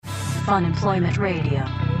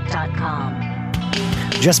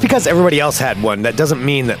funemploymentradio.com. Just because everybody else had one, that doesn't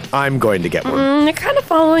mean that I'm going to get one. You're kind of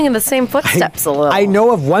following in the same footsteps a little. I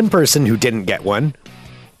know of one person who didn't get one.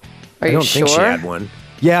 Are you sure? I don't think she had one.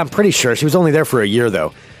 Yeah, I'm pretty sure. She was only there for a year,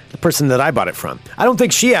 though. The person that I bought it from. I don't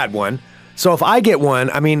think she had one. So if I get one,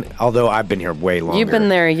 I mean, although I've been here way longer. You've been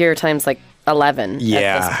there a year times like 11 at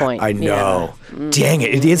this point. I know. Yeah. Dang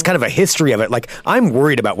it. It is kind of a history of it. Like, I'm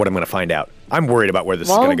worried about what I'm going to find out. I'm worried about where this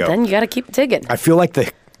is going to go. Well, then you got to keep digging. I feel like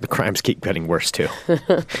the crimes keep getting worse, too.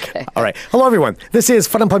 Okay. All right. Hello, everyone. This is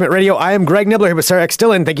Fun Employment Radio. I am Greg Nibbler here with Sarah X.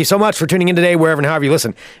 Dillon. Thank you so much for tuning in today, wherever and however you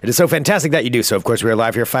listen. It is so fantastic that you do so. Of course, we are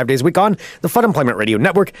live here 5 days a week on the Fun Employment Radio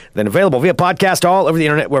Network, then available via podcast all over the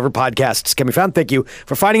internet, wherever podcasts can be found. Thank you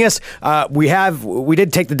for finding us. We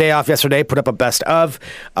did take the day off yesterday, put up a best of.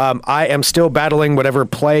 I am still battling whatever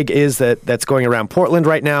plague is that's going around Portland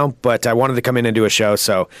right now, but I wanted to come in and do a show,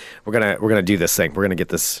 so we're gonna do this thing. We're gonna get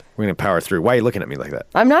this. We're gonna power through. Why are you looking at me like that?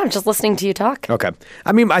 I'm not. I'm just listening to you talk. Okay.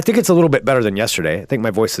 I mean, I think it's a little bit better than yesterday. I think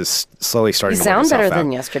my voice is slowly starting to sound better out.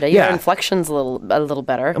 than yesterday. Yeah. Your inflection's a little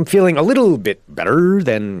better. I'm feeling a little bit better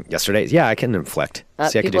than yesterday. Yeah, I can inflect.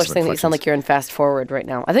 People are saying that you sound like you're in fast forward right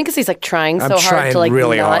now. I think because he's like trying so hard trying to like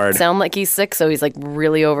really not hard. sound like he's sick, so he's like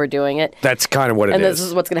really overdoing it. That's kind of what it is. And this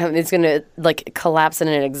is what's going to happen. It's going to like collapse in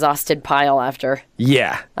an exhausted pile after.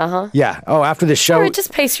 Yeah. Uh-huh. Yeah. Oh, after this show. All right,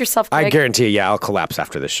 just pace yourself, Greg. I guarantee you, yeah, I'll collapse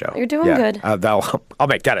after this show. You're doing good. I'll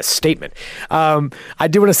make that a statement. I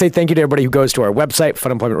do want to say thank you to everybody who goes to our website,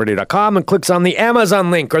 funemploymentradio.com, and clicks on the Amazon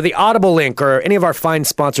link or the Audible link or any of our fine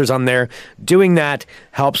sponsors on there. Doing that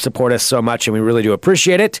helps support us so much, and we really do appreciate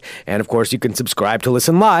it. And, of course, you can subscribe to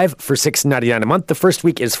listen live for $6.99 a month. The first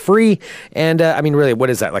week is free. And, I mean, really, what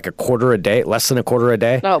is that, like a quarter a day? Less than a quarter a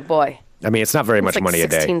day? Oh, boy. I mean, it's not very much like money a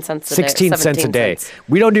day. 16 cents a day. 16 cents a day.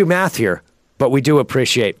 We don't do math here, but we do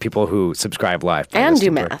appreciate people who subscribe live. And do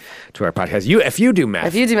math. To our podcast. If you do math.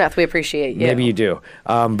 If you do math, we appreciate you. Maybe you do.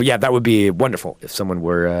 But, yeah, that would be wonderful if someone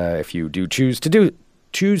were, if you do choose to do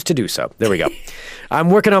so. There we go. I'm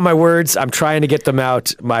working on my words. I'm trying to get them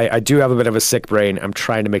out. I do have a bit of a sick brain. I'm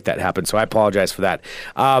trying to make that happen, so I apologize for that.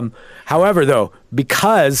 However, though,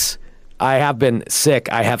 because I have been sick,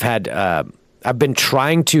 I've been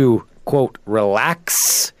trying to, quote,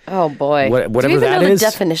 relax. Oh, boy. Whatever do you even that know is. the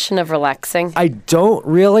definition of relaxing? I don't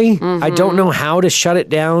really. Mm-hmm. I don't know how to shut it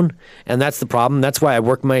down, and that's the problem. That's why I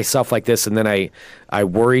work myself like this, and then I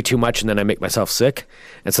worry too much, and then I make myself sick.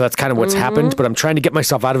 And so that's kind of what's happened, but I'm trying to get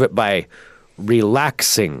myself out of it by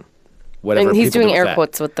relaxing. Whatever. And he's people doing do with air that.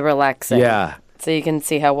 quotes with the relaxing. Yeah. So you can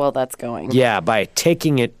see how well that's going. Yeah, by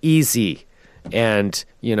taking it easy and,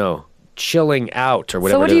 chilling out or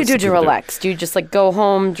whatever. So what do you it is do that to people relax? Do you just like go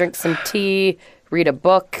home, drink some tea, read a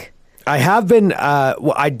book? I have been,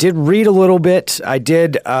 I did read a little bit. I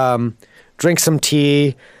did drink some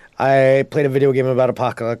tea. I played a video game about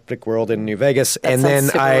apocalyptic world in New Vegas. That and sounds then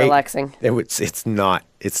super relaxing. It's not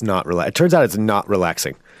relaxing. It turns out it's not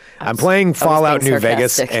relaxing. I'm playing Fallout New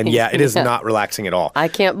Vegas, and it is not relaxing at all. I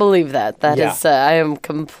can't believe that. That is, I am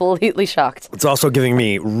completely shocked. It's also giving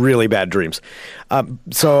me really bad dreams.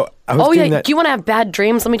 So I was doing that. Do you want to have bad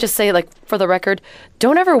dreams? Let me just say, like, for the record,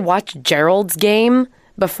 don't ever watch Gerald's Game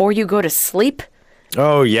before you go to sleep.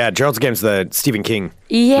 Oh, yeah. Gerald's Game's the Stephen King.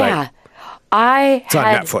 Yeah. Right? It's on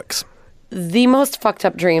Netflix. The most fucked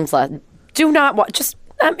up dreams. Do not watch. Just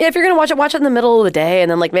if you're going to watch it in the middle of the day,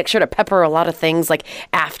 and then like make sure to pepper a lot of things like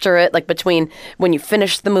after it, like between when you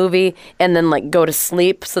finish the movie and then like go to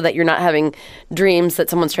sleep, so that you're not having dreams that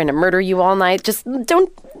someone's trying to murder you all night. Just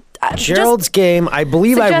don't. Gerald's Game, I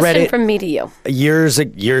believe I read it from me to you. years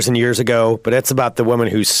and years ago, but it's about the woman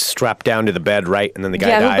who's strapped down to the bed, right? And then the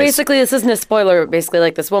guy dies. Yeah, basically, this isn't a spoiler. Basically,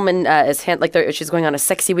 like this woman she's going on a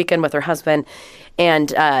sexy weekend with her husband, and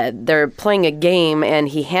they're playing a game, and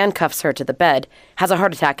he handcuffs her to the bed, has a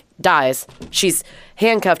heart attack, dies. She's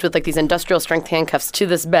handcuffed with like these industrial strength handcuffs to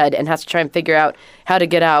this bed, and has to try and figure out how to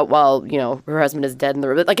get out while her husband is dead in the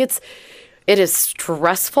room. Like it is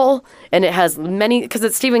stressful, and it has because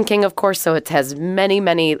it's Stephen King, of course, so it has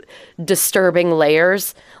many disturbing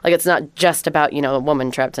layers. Like, it's not just about, a woman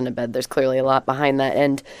trapped in a bed. There's clearly a lot behind that.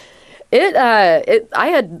 And I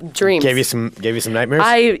had dreams. Gave you some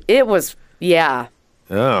nightmares?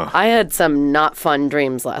 Oh. I had some not fun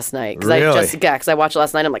dreams last night. Really? Because I watched it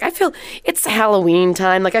last night. I'm like, I feel it's Halloween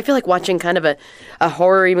time. Like, I feel like watching kind of a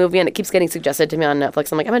horror movie, and it keeps getting suggested to me on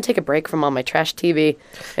Netflix. I'm like, I'm going to take a break from all my trash TV,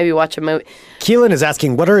 maybe watch a movie. Keelan is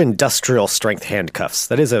asking, what are industrial strength handcuffs?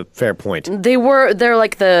 That is a fair point. They're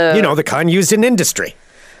like the... the kind used in industry.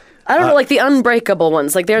 I don't know, like the unbreakable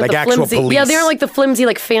ones. Like they're Like the actual flimsy. police. Yeah, they're like the flimsy,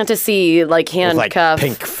 like fantasy, like with like handcuff.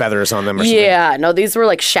 pink feathers on them or something. Yeah, no, these were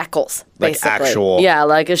like shackles, Like basically. actual- Yeah,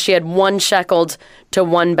 like she had one shackled to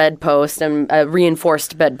one bedpost and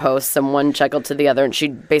reinforced bedposts and one shackled to the other, and she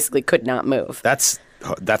basically could not move. That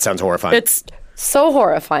sounds horrifying. It's so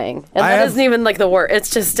horrifying. And that isn't even like the word.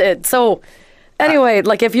 It's so... Anyway,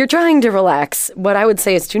 like if you're trying to relax, what I would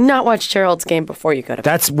say is do not watch Gerald's Game before you go to bed.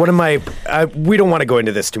 That's one of my. We don't want to go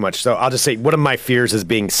into this too much, so I'll just say one of my fears is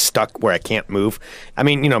being stuck where I can't move. I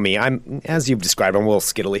mean, you know me. I'm, as you've described, I'm a little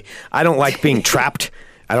skittly. I don't like being trapped.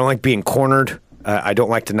 I don't like being cornered. I don't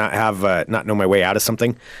like to not have not know my way out of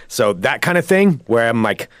something. So that kind of thing where I'm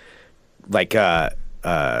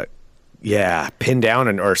yeah, pinned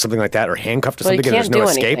down or something like that, or handcuffed to Well, you something and there's can't no do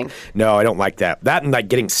escape. anything. No, I don't like that. That and like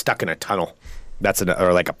getting stuck in a tunnel.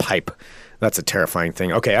 Or like a pipe. That's a terrifying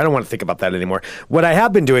thing. Okay, I don't want to think about that anymore. What I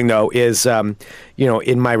have been doing, though, is,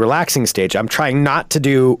 in my relaxing stage, I'm trying not to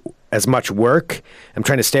do as much work. I'm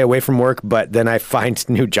trying to stay away from work, but then I find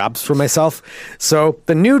new jobs for myself. So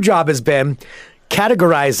the new job has been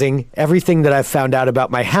categorizing everything that I've found out about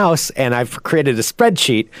my house, and I've created a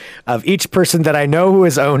spreadsheet of each person that I know who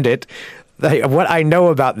has owned it, what I know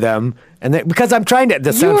about them, and because I'm trying to...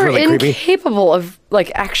 This sounds really creepy. You're incapable of,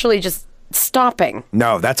 like, actually just... stopping.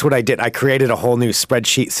 No, that's what I did. I created a whole new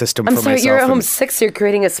spreadsheet system for myself. I'm sorry, you're at home 6, you're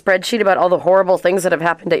creating a spreadsheet about all the horrible things that have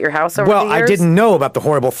happened at your house over the years? Well, I didn't know about the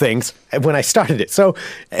horrible things when I started it. So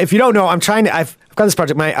if you don't know, I've got this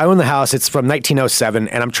project. I own the house. It's from 1907,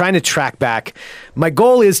 and I'm trying to track back. My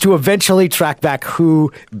goal is to eventually track back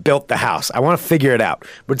who built the house. I want to figure it out.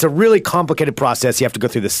 But it's a really complicated process. You have to go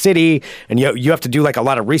through the city, and you have to do like a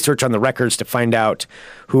lot of research on the records to find out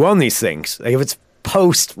who owned these things. Like if it's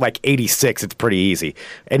post like 86, it's pretty easy.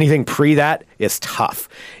 Anything pre that is tough.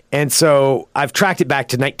 And so I've tracked it back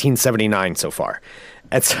to 1979 so far.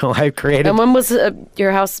 And so I've created... And when was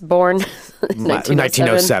your house born?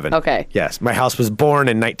 1907. Okay. Yes, my house was born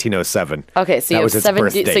in 1907. Okay, so you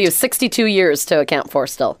have 62 years to account for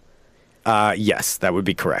still. Yes, that would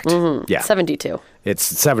be correct. Yeah. 72. It's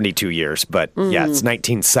 72 years, but yeah, it's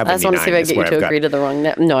 1979. I just want to see if I get you to agree to the wrong...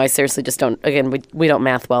 No, I seriously just don't... Again, we don't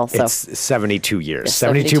math well, so... It's 72 years. Yes,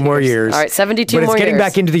 72 more years. All right, 72 more years. But it's getting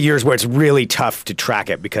back into the years where it's really tough to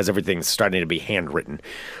track it because everything's starting to be handwritten.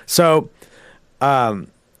 So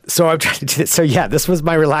I'm trying to do this. So yeah, this was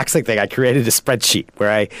my relaxing thing. I created a spreadsheet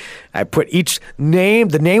where I put the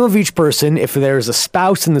name of each person. If there's a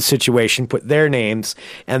spouse in the situation, put their names,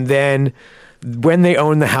 and then when they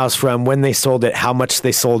owned the house from, when they sold it, how much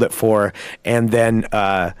they sold it for, and then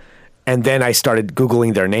I started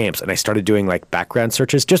Googling their names, and I started doing like background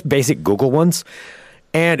searches, just basic Google ones.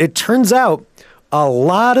 And it turns out a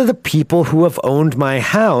lot of the people who have owned my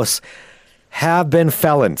house have been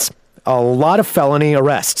felons. A lot of felony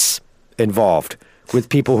arrests involved with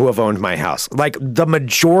people who have owned my house. Like the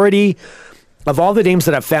majority of all the names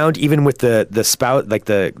that I've found, even with the spouse, like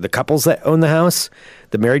the couples that own the house,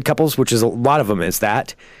 the married couples, which is a lot of them, is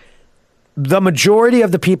that the majority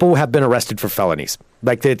of the people have been arrested for felonies.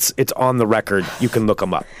 Like it's on the record. You can look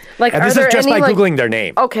them up. Like, and this is just by Googling their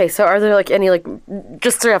name. Okay, so are there like any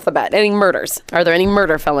just straight off the bat, any murders? Are there any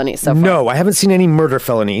murder felonies so far? No, I haven't seen any murder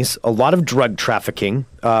felonies. A lot of drug trafficking.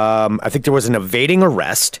 I think there was an evading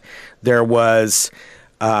arrest. There was,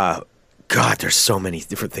 there's so many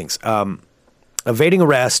different things. Evading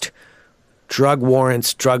arrest, drug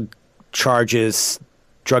warrants, drug charges,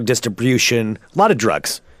 drug distribution, a lot of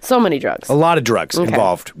drugs. So many drugs. A lot of drugs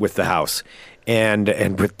involved with the house. And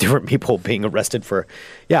with different people being arrested for,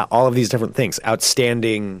 all of these different things.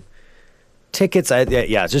 Outstanding tickets.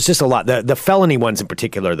 It's just a lot. The felony ones in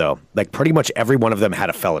particular, though, like pretty much every one of them had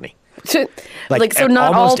a felony. Like so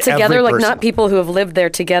not all together, like not people who have lived there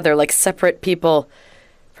together, like separate people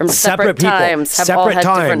from separate times have all had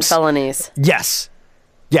different felonies. Yes.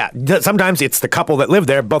 Yeah. Sometimes it's the couple that live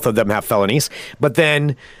there. Both of them have felonies. But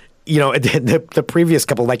then... the previous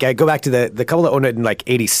couple, like I go back to the couple that owned it in like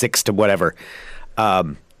 86 to whatever,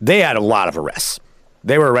 they had a lot of arrests.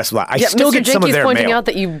 They were arrested a lot. I still get some of their mail. Pointing out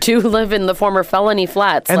that you do live in the former Felony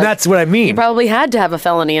Flats. And that's what I mean. You probably had to have a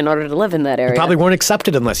felony in order to live in that area. You probably weren't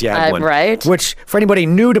accepted unless you had one. Right. Which, for anybody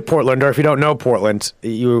new to Portland, or if you don't know Portland,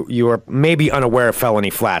 you are maybe unaware of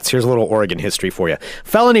Felony Flats. Here's a little Oregon history for you.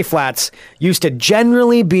 Felony Flats used to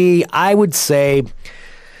generally be, I would say...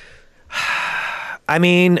 I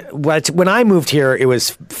mean, when I moved here, it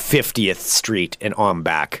was 50th Street and on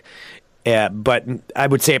back. But I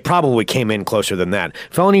would say it probably came in closer than that.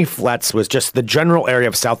 Felony Flats was just the general area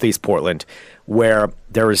of southeast Portland where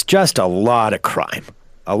there was just a lot of crime.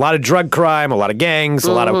 A lot of drug crime, a lot of gangs,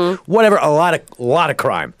 a lot of whatever, a lot of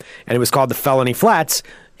crime. And it was called the Felony Flats.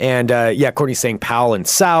 And Courtney's saying Powell and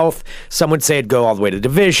South. Some would say it'd go all the way to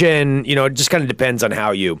Division. You know, it just kind of depends on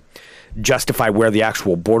how you justify where the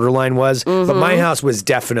actual borderline was. But my house was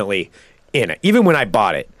definitely in it. Even when I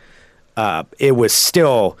bought it, it was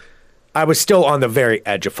still... I was still on the very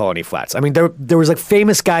edge of Felony Flats. I mean, there was a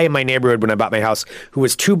famous guy in my neighborhood when I bought my house who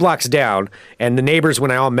was 2 blocks down, and the neighbors,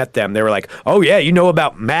 when I all met them, they were like, "Oh yeah, you know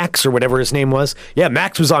about Max or whatever his name was? Yeah,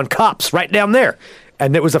 Max was on Cops right down there."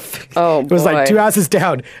 And it was it was like 2 houses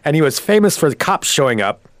down, and he was famous for the cops showing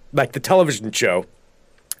up, like the television show.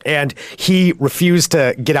 And he refused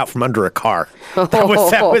to get out from under a car. That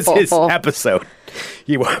was his episode.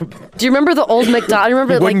 Do you remember the old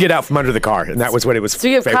McDonald's? He wouldn't get out from under the car, and that was what it was. So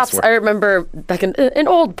you have cops. For. I remember back in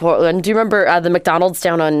old Portland. Do you remember the McDonald's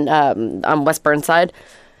down on West Burnside?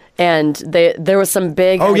 And there was some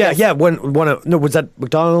big. Oh was that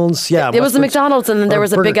McDonald's? Yeah, it was the McDonald's, and then there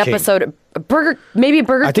was a big episode. Burger King.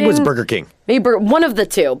 I think it was Burger King. Maybe one of the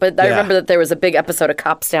two, but I remember that there was a big episode of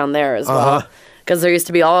Cops down there as well, because there used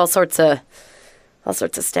to be all sorts of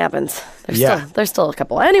stabbings. There's still a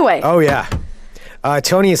couple. Anyway. Oh yeah.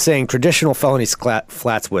 Tony is saying traditional Felony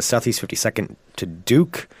Flats was Southeast 52nd to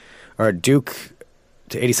Duke, or Duke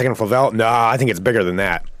to 82nd Flavel. No, I think it's bigger than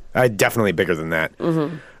that. Definitely bigger than that.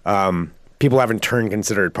 People have in turn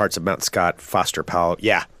considered parts of Mount Scott, Foster, Powell.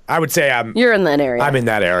 Yeah, I would say You're in that area. I'm in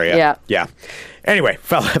that area. Yeah. Yeah. Anyway,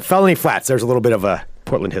 Felony Flats. There's a little bit of a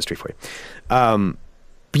Portland history for you.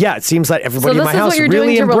 But yeah, it seems like everybody in my house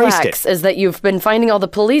really embraced it. Is that you've been finding all the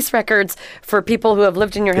police records for people who have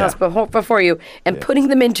lived in your house before you and putting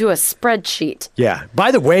them into a spreadsheet. Yeah. By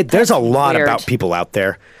the way, there's a lot about people out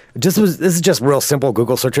there. This is just real simple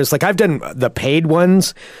Google searches. Like I've done the paid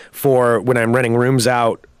ones for when I'm renting rooms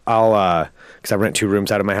out. I'll because I rent 2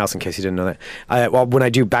 rooms out of my house in case you didn't know that. When I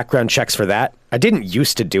do background checks for that, I didn't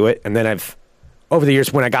used to do it, and then over the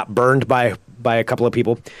years when I got burned by a couple of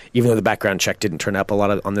people, even though the background check didn't turn up a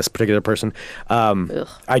lot on this particular person.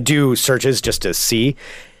 I do searches just to see,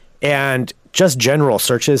 and just general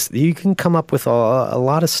searches. You can come up with a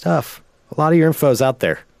lot of stuff. A lot of your info is out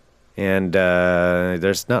there, and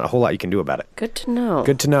there's not a whole lot you can do about it. Good to know.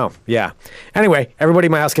 Good to know. Yeah. Anyway, everybody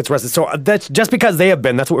in my house gets arrested. So that's just because they have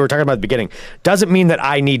been. That's what we were talking about at the beginning. Doesn't mean that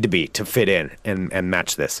I need to be to fit in and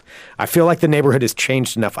match this. I feel like the neighborhood has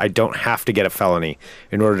changed enough. I don't have to get a felony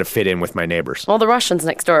in order to fit in with my neighbors. Well, the Russians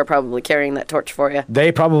next door are probably carrying that torch for you.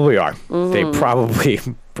 They probably are. They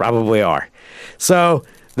probably are. So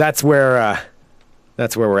that's where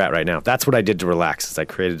we're at right now. That's what I did to relax. Is I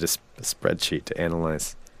created a spreadsheet to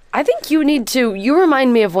analyze. I think you need to. You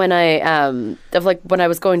remind me of when when I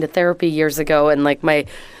was going to therapy years ago, and like my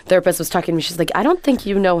therapist was talking to me. She's like, "I don't think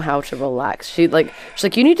you know how to relax." She's like,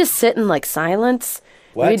 "You need to sit in like silence.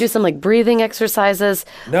 What? You need to do some like breathing exercises.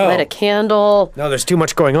 No. Light a candle. No, there's too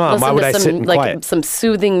much going on. Why would I sit in quiet? Some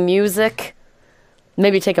soothing music.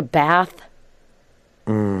 Maybe take a bath.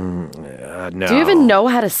 No. Do you even know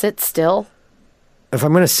how to sit still? If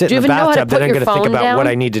I'm going to sit in the bathtub, then I'm going to think about what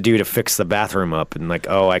I need to do to fix the bathroom up and like,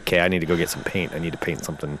 oh, okay, I need to go get some paint. I need to paint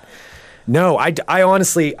something. No, I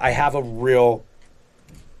honestly, I have a real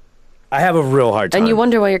hard time. And you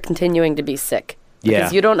wonder why you're continuing to be sick. Because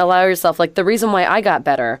Yeah. you don't allow yourself, like the reason why I got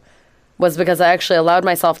better was because I actually allowed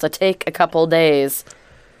myself to take a couple days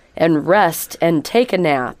and rest and take a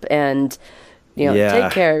nap and,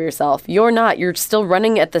 take care of yourself. You're still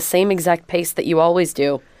running at the same exact pace that you always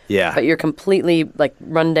do. Yeah. But you're completely like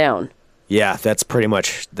run down. Yeah, that's pretty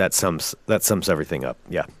much, that sums everything up.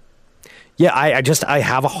 Yeah. Yeah, I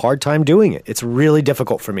have a hard time doing it. It's really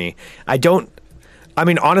difficult for me.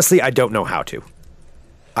 Honestly, I don't know how to.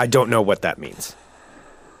 I don't know what that means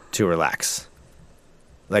to relax.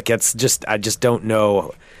 Like I just don't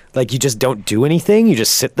know. Like you just don't do anything. You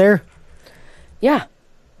just sit there. Yeah.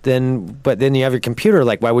 But then you have your computer.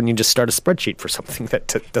 Like, why wouldn't you just start a spreadsheet for something that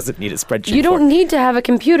doesn't need a spreadsheet? You don't need to have a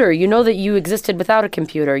computer. You know that you existed without a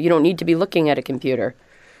computer. You don't need to be looking at a computer.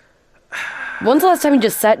 When's the last time you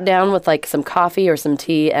just sat down with like some coffee or some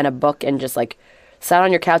tea and a book and just like sat on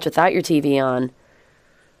your couch without your TV on?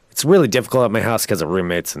 It's really difficult at my house because of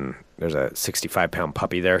roommates, and there's a 65-pound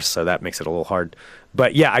puppy there, so that makes it a little hard.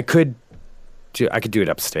 But yeah, I could do it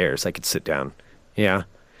upstairs. I could sit down. Yeah,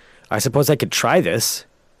 I suppose I could try this.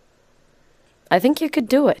 I think you could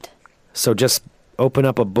do it. So just open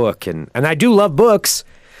up a book, and I do love books.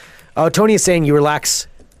 Oh, Tony is saying you relax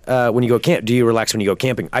when you go camp. Do you relax when you go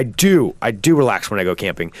camping? I do relax when I go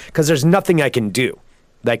camping because there's nothing I can do.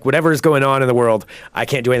 Like whatever is going on in the world, I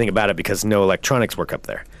can't do anything about it because no electronics work up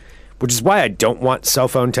there. Which is why I don't want cell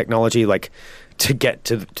phone technology, like to get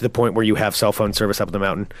to the point where you have cell phone service up the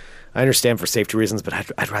mountain. I understand for safety reasons, but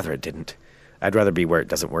I'd rather it didn't. I'd rather be where it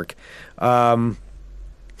doesn't work.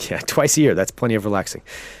 Yeah, twice a year. That's plenty of relaxing.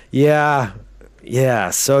 Yeah.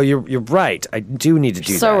 So you're right. I do need to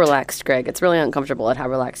do that. So relaxed, Greg. It's really uncomfortable at how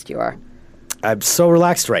relaxed you are. I'm so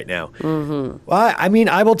relaxed right now. Mm-hmm. Well, I mean,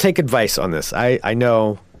 I will take advice on this. I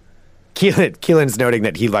know Keelan's noting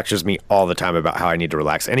that he lectures me all the time about how I need to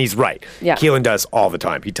relax, and he's right. Yeah. Keelan does all the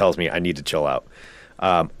time. He tells me I need to chill out.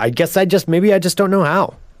 I guess I just don't know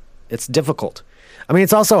how. It's difficult. I mean,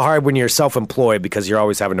 it's also hard when you're self-employed because you're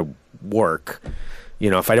always having to work.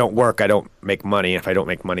 If I don't work, I don't make money. If I don't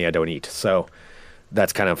make money, I don't eat. So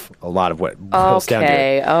that's kind of a lot of what boils down to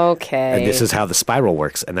it. Okay. And this is how the spiral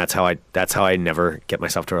works, and that's how I never get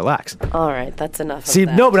myself to relax. All right, that's enough. See, of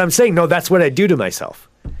that. no, but I'm saying no. That's what I do to myself.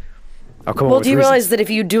 I'll come up with do you reasons. realize that if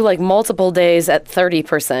you do like multiple days at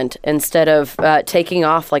 30% instead of taking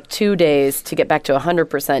off like 2 days to get back to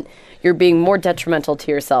 100%, you're being more detrimental to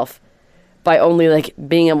yourself by only like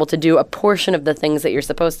being able to do a portion of the things that you're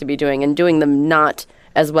supposed to be doing and doing them not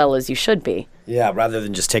as well as you should be. Yeah, rather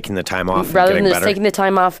than just taking the time off. Rather than just just taking the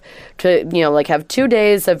time off to, like have 2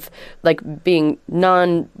 days of like being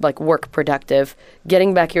work productive,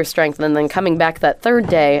 getting back your strength, and then coming back that third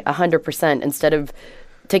day 100% instead of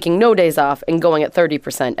taking no days off and going at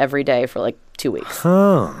 30% every day for like 2 weeks.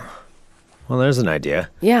 Well, there's an idea.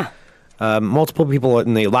 Yeah. Multiple people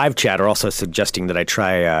in the live chat are also suggesting that I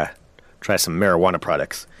try some marijuana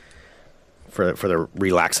products for the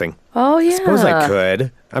relaxing. Oh, yeah. I suppose I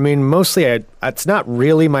could. I mean, mostly it's not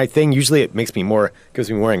really my thing. Usually it gives me more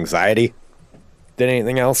anxiety than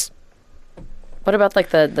anything else. What about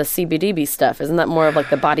like the CBDB stuff? Isn't that more of like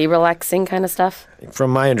the body relaxing kind of stuff?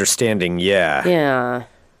 From my understanding, yeah. Yeah.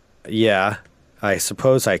 Yeah. I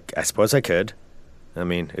suppose I could. I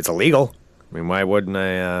mean, it's illegal. I mean, why wouldn't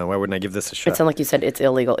I give this a shot? It sounds like you said it's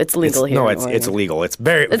illegal. It's legal here. No, it's illegal. It's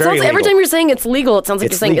very It sounds very every illegal. time you're saying it's legal, it sounds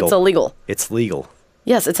like you're saying it's illegal. It's legal.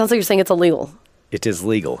 Yes, it sounds like you're saying it's illegal. It is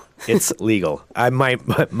legal. It's legal.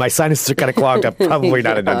 My sinuses are kind of clogged. I'm probably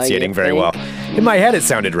not enunciating very well. In my head, it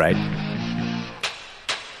sounded right.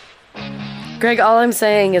 Greg, all I'm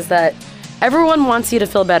saying is that everyone wants you to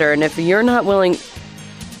feel better, and if you're not willing,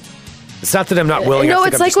 it's not that I'm not willing. no, I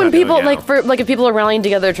think it's I'm like just when not doing people it now. if people are rallying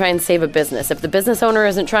together to try and save a business. If the business owner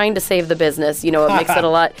isn't trying to save the business, it makes it a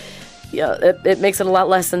lot. It makes it a lot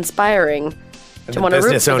less inspiring to want to root for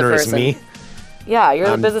the person. The business owner is me. Yeah, you're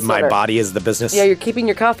the business owner. My body is the business. Yeah, you're keeping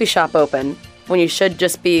your coffee shop open when you should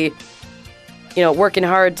just be, working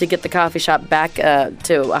hard to get the coffee shop back to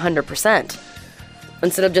 100%.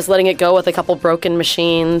 Instead of just letting it go with a couple broken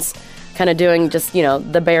machines, kind of doing just,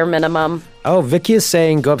 the bare minimum. Oh, Vicky is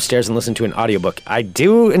saying go upstairs and listen to an audiobook. I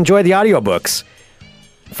do enjoy the audiobooks.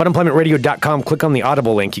 funemploymentradio.com, click on the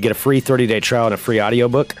Audible link. You get a free 30-day trial and a free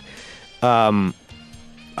audiobook.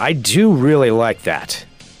 I do really like that.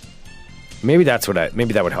 Maybe that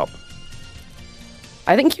would help.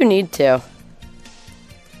 I think you need to.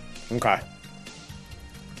 Okay.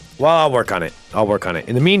 Well, I'll work on it.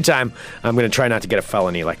 In the meantime, I'm going to try not to get a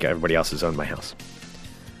felony like everybody else has owned my house.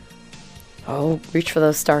 Oh, reach for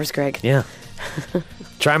those stars, Greg. Yeah.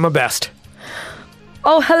 Try my best.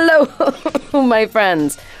 Oh, hello, my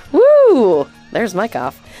friends. Woo! There's my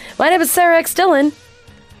cough. My name is Sarah X. Dillon.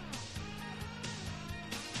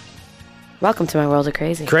 Welcome to my world of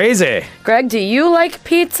crazy. Crazy. Greg, do you like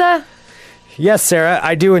pizza? Yes, Sarah,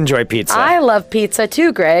 I do enjoy pizza. I love pizza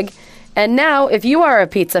too, Greg. And now, if you are a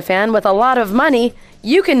pizza fan with a lot of money,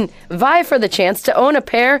 you can vie for the chance to own a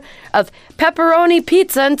pair of pepperoni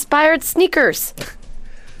pizza-inspired sneakers.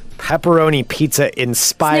 Pepperoni pizza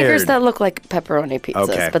inspired. Sneakers that look like pepperoni pizzas,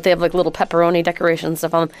 Okay. but they have like little pepperoni decoration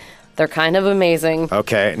stuff on them. They're kind of amazing.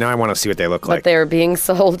 Okay, now I want to see what they look like. But they're being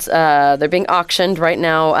sold, they're being auctioned right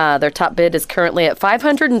now. Their top bid is currently at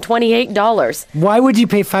 $528. Why would you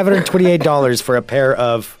pay $528 for a pair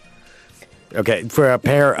of... Okay, for a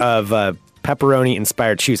pair of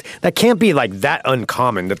pepperoni-inspired shoes? That can't be like that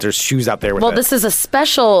uncommon that there's shoes out there with Well, this is a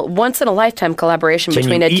special once-in-a-lifetime collaboration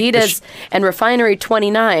between Adidas and Refinery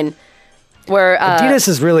 29, where... Adidas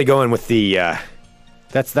is really going with the...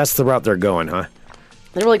 That's the route they're going, huh?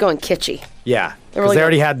 They're really going kitschy. Yeah, because really they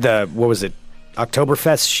already had the, what was it,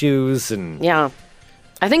 Oktoberfest shoes and... Yeah.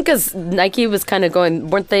 I think because Nike was kind of going...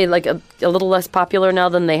 Weren't they like a little less popular now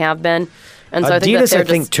than they have been? And so Adidas, I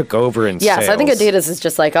think took over in sales. Yeah, so I think Adidas is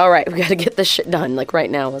just like, all right, we got to get this shit done, like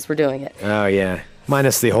right now as we're doing it. Oh, yeah.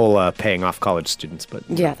 Minus the whole paying off college students, but...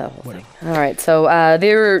 Yeah, the whole thing. All right, so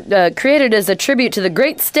they were created as a tribute to the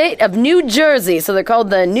great state of New Jersey, so they're called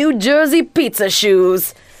the New Jersey Pizza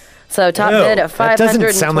Shoes. So top bid at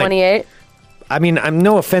 $528. I mean, I'm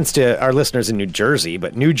no offense to our listeners in New Jersey,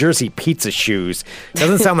 but New Jersey pizza shoes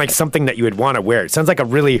doesn't sound like something that you would want to wear. It sounds like a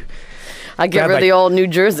really I give her the old New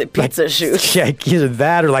Jersey pizza shoes. Yeah, either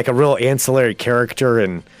that or like a real ancillary character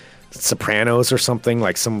in Sopranos or something,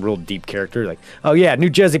 like some real deep character. Like, oh yeah, New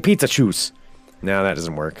Jersey pizza shoes. No, that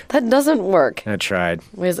doesn't work. That doesn't work. I tried.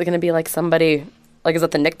 Wait, is it going to be like somebody, like is that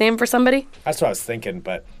the nickname for somebody? That's what I was thinking,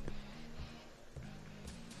 but...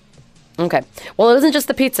 Okay. Well, it isn't just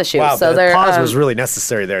the pizza shoes. Wow, so the pause was really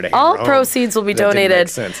necessary there to hammer all home. proceeds will be That didn't donated make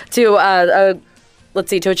sense. to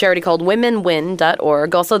to a charity called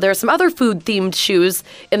womenwin.org. Also, there are some other food-themed shoes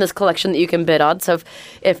in this collection that you can bid on. So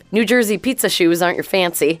if New Jersey pizza shoes aren't your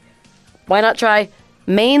fancy, why not try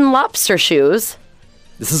Maine lobster shoes?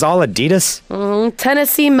 This is all Adidas?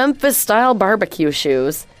 Tennessee Memphis-style barbecue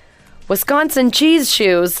shoes. Wisconsin cheese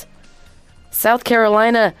shoes. South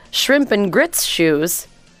Carolina shrimp and grits shoes.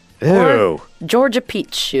 Ew. Or Georgia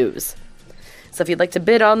peach shoes. So if you'd like to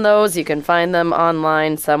bid on those, you can find them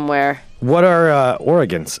online somewhere. What are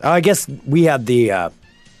Oregon's? I guess we had the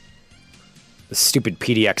stupid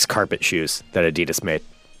PDX carpet shoes that Adidas made.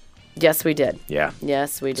 Yes, we did. Yeah.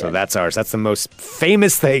 Yes, we did. So that's ours. That's the most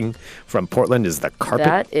famous thing from Portland is the carpet.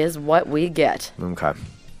 That is what we get. Okay.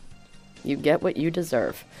 You get what you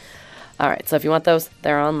deserve. All right, so if you want those,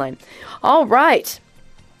 they're online. All right.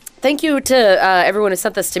 Thank you to everyone who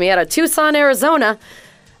sent this to me out of Tucson, Arizona.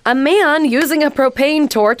 A man using a propane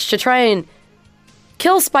torch to try and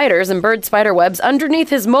kill spiders and bird spider webs underneath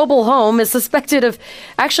his mobile home is suspected of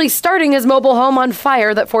actually starting his mobile home on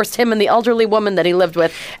fire that forced him and the elderly woman that he lived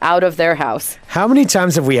with out of their house. How many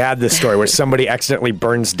times have we had this story where somebody accidentally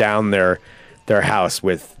burns down their house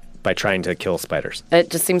by trying to kill spiders? It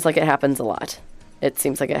just seems like it happens a lot.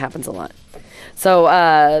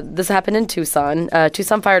 So this happened in Tucson.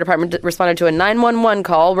 Tucson Fire Department responded to a 911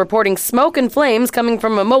 call reporting smoke and flames coming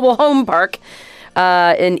from a mobile home park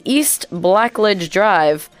in East Blackledge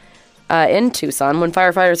Drive in Tucson. When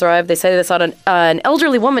firefighters arrived, they say they saw an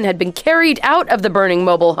elderly woman had been carried out of the burning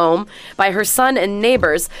mobile home by her son and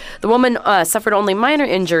neighbors. The woman suffered only minor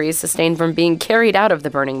injuries sustained from being carried out of the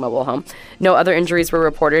burning mobile home. No other injuries were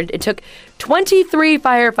reported. It took 23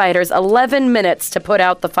 firefighters 11 minutes to put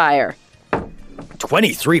out the fire.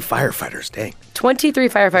 23 firefighters, dang. 23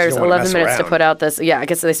 firefighters, 11 minutes to around. put out this. Yeah, I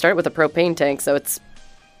guess they started with a propane tank, so it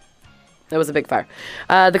was a big fire.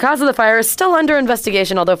 The cause of the fire is still under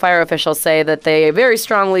investigation, although fire officials say that they very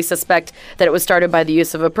strongly suspect that it was started by the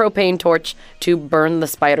use of a propane torch to burn the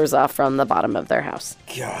spiders off from the bottom of their house.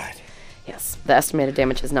 God. Yes, the estimated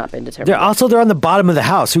damage has not been determined. They're on the bottom of the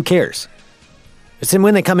house. Who cares? It's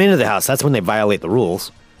when they come into the house. That's when they violate the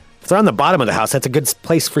rules. If they're on the bottom of the house, that's a good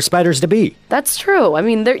place for spiders to be. That's true. I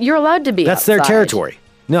mean, you're allowed to be That's outside. their territory.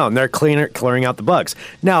 No, and they're clearing out the bugs.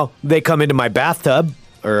 Now, they come into my bathtub,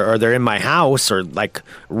 or they're in my house, or like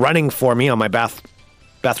running for me on my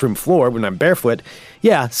bathroom floor when I'm barefoot.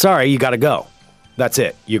 Yeah, sorry, you gotta go. That's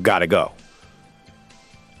it. You gotta go.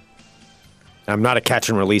 I'm not a catch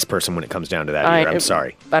and release person when it comes down to that either. I'm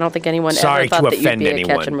sorry. I don't think anyone Sorry ever thought to that you'd offend be a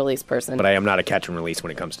anyone, catch and release person. But I am not a catch and release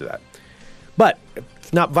when it comes to that. But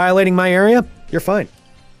if not violating my area, you're fine.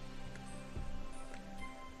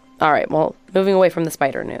 All right, well, moving away from the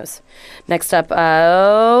spider news. Next up,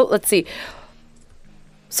 let's see.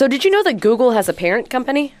 So did you know that Google has a parent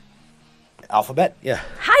company? Alphabet? Yeah.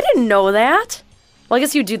 I didn't know that. Well, I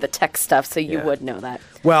guess you do the tech stuff, so you would know that.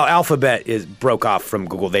 Well, Alphabet broke off from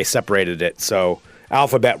Google. They separated it, so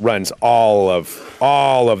Alphabet runs all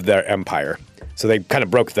of their empire. So they kind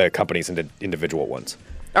of broke the companies into individual ones.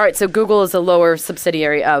 All right, so Google is a lower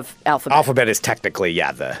subsidiary of Alphabet. Alphabet is technically,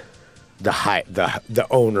 the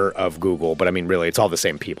owner of Google, but I mean, really, it's all the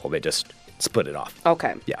same people. They just split it off.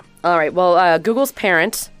 Okay. Yeah. All right, well, Google's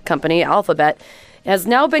parent company, Alphabet, has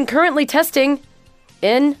now been currently testing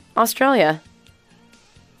in Australia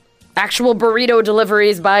actual burrito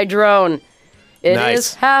deliveries by drone. It Nice.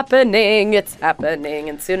 is happening. It's happening,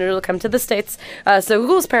 and soon it'll come to the States. So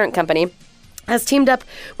Google's parent company has teamed up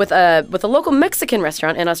with a local Mexican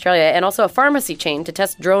restaurant in Australia and also a pharmacy chain to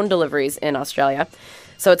test drone deliveries in Australia.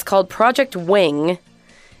 So it's called Project Wing,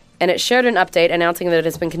 and it shared an update announcing that it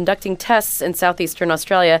has been conducting tests in southeastern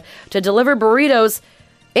Australia to deliver burritos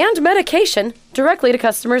and medication directly to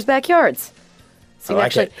customers' backyards. So you I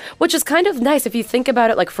can like actually, it. which is kind of nice if you think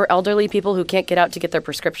about it, like for elderly people who can't get out to get their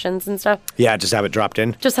prescriptions and stuff. Yeah, just have it dropped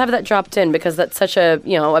in. Just have that dropped in because that's such a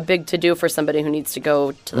big to-do for somebody who needs to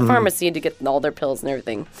go to the pharmacy to get all their pills and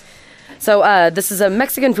everything. So this is a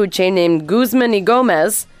Mexican food chain named Guzman y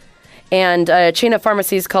Gomez and a chain of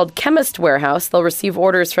pharmacies called Chemist Warehouse. They'll receive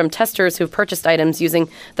orders from testers who've purchased items using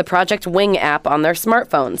the Project Wing app on their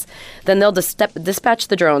smartphones. Then they'll dispatch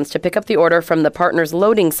the drones to pick up the order from the partners'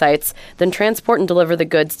 loading sites, then transport and deliver the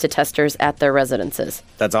goods to testers at their residences.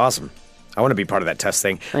 That's awesome. I want to be part of that test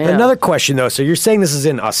thing. I know. Another question, though. So you're saying this is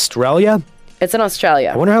in Australia? It's in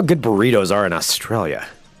Australia. I wonder how good burritos are in Australia.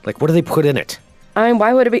 Like, what do they put in it? I mean,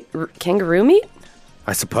 why would it be kangaroo meat?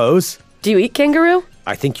 I suppose. Do you eat kangaroo?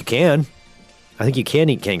 I think you can. I think you can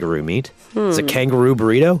eat kangaroo meat. It's a kangaroo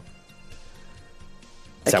burrito?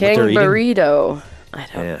 Is A that what they're eating? kangaroo. I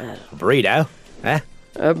don't know. Yeah. Burrito? Eh?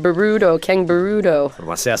 A burrito, kangaroo. Want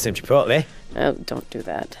to say some chipotle? Oh, don't do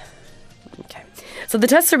that. Okay. So the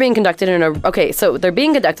tests are being conducted in a... Okay, so they're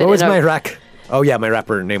being conducted What was in my a... rack? Oh, yeah, my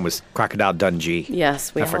rapper name was Crocodile Dundee.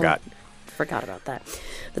 Yes, we I forgot. Forgot about that.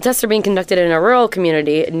 The tests are being conducted in a rural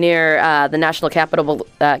community near the national capital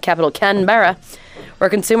Canberra, where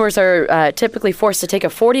consumers are typically forced to take a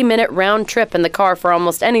 40-minute round trip in the car for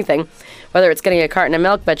almost anything, whether it's getting a carton of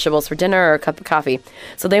milk, vegetables for dinner, or a cup of coffee.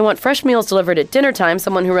 So they want fresh meals delivered at dinner time.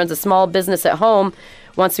 Someone who runs a small business at home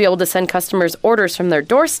wants to be able to send customers orders from their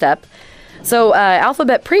doorstep. So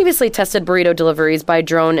Alphabet previously tested burrito deliveries by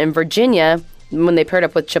drone in Virginia when they paired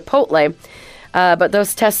up with Chipotle. But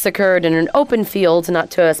those tests occurred in an open field, not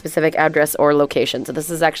to a specific address or location. So this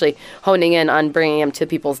is actually honing in on bringing them to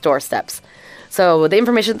people's doorsteps. So the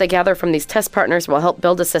information that they gather from these test partners will help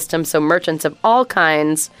build a system so merchants of all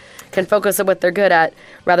kinds can focus on what they're good at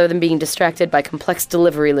rather than being distracted by complex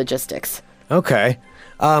delivery logistics. Okay.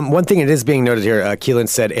 One thing it is being noted here, Keelan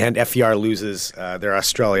said, and FER loses their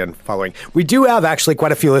Australian following. We do have actually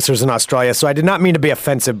quite a few listeners in Australia, so I did not mean to be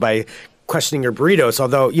offensive by questioning your burritos,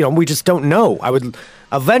 although, we just don't know. I would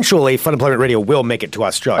eventually, Fun Employment Radio will make it to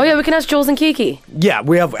Australia. Oh, yeah, we can ask Jules and Kiki. Yeah,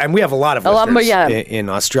 we have a lot of listeners more, yeah. in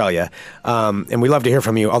Australia, and we love to hear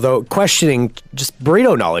from you. Although questioning just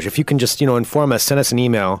burrito knowledge, if you can just inform us, send us an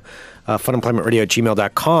email,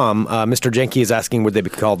 funemploymentradio@gmail.com. Mr. Jenke is asking, would they be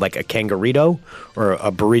called like a kangaroo or a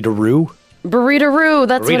burrito-roo? Burrito-roo,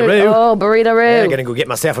 that's what it Burrito-roo. is. Oh, burrito-roo. Yeah, I'm gonna go get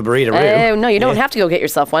myself a burrito-roo. Oh, no, you don't have to go get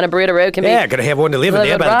yourself one. A burrito-roo can be... Yeah, gonna have one delivered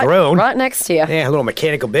there by the grown. Right next to you. Yeah, a little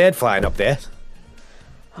mechanical bed flying up there.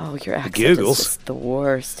 Oh, your accent Googles. is just the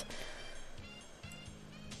worst.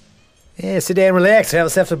 Yeah, sit down, relax, have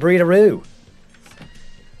yourself a burrito-roo.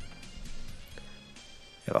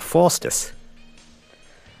 Have a Faustus.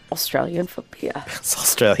 Australian for beer. It's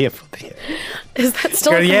Australian for beer. Is that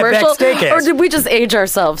still Go a to the Outback commercial? Steakhouse. Or did we just age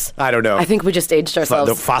ourselves? I don't know. I think we just aged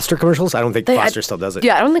ourselves. The Foster commercials? I don't think Foster still does it.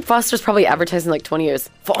 Yeah, I don't think Foster's probably advertised in like 20 years.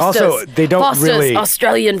 Foster's, Also, they don't Foster's really...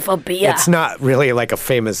 Australian for beer. It's not really like a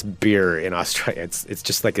famous beer in Australia. It's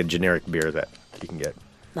just like a generic beer that you can get.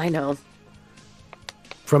 I know.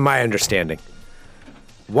 From my understanding.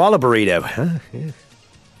 Walla burrito. Huh? Yeah.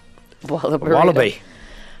 Walla burrito. Wallaby.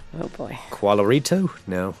 Oh, boy. Qualarito?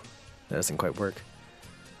 No, that doesn't quite work.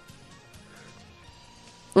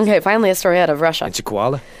 Okay, finally a story out of Russia. It's a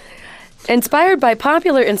koala. Inspired by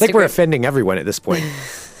popular Instagram... I think we're offending everyone at this point.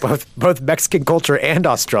 both Mexican culture and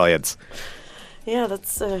Australians. Yeah,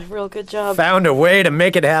 that's a real good job. Found a way to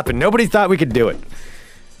make it happen. Nobody thought we could do it.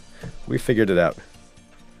 We figured it out.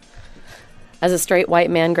 As a straight white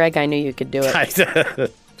man, Greg, I knew you could do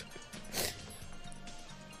it.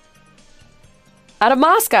 Out of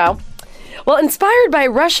Moscow. Well, inspired by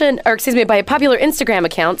by popular Instagram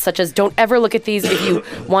accounts such as "Don't ever look at these if you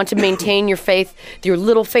want to maintain your faith, your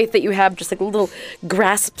little faith that you have, just like little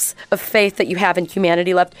grasps of faith that you have in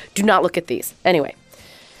humanity left. Do not look at these." Anyway,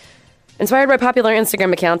 inspired by popular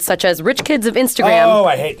Instagram accounts such as "Rich Kids of Instagram." Oh,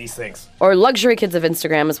 I hate these things. Or "Luxury Kids of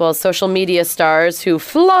Instagram," as well as social media stars who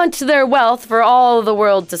flaunt their wealth for all the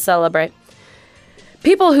world to celebrate.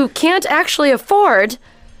 People who can't actually afford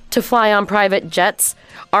to fly on private jets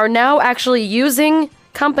are now actually using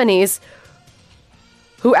companies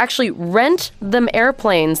who actually rent them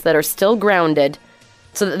airplanes that are still grounded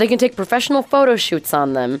so that they can take professional photo shoots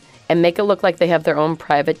on them and make it look like they have their own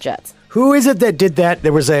private jets. Who is it that did that? I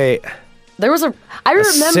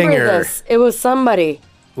remember singer. this. It was somebody.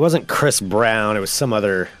 It wasn't Chris Brown. It was some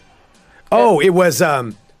other. Oh, it was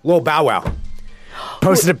Lil Bow Wow.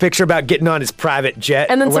 Posted a picture about getting on his private jet.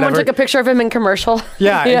 And then or someone whatever. took a picture of him in commercial.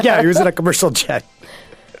 Yeah, he was in a commercial jet.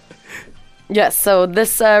 Yes, so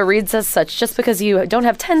this reads as such. Just because you don't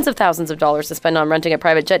have tens of thousands of dollars to spend on renting a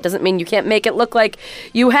private jet doesn't mean you can't make it look like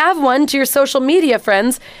you have one to your social media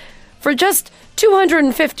friends. For just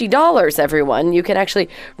 $250, everyone, you can actually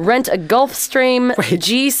rent a Gulfstream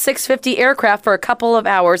G650 aircraft for a couple of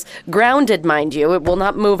hours, grounded, mind you. It will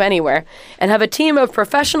not move anywhere. And have a team of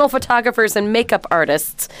professional photographers and makeup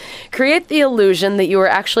artists create the illusion that you are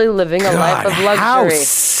actually living a life of luxury. How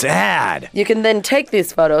sad. You can then take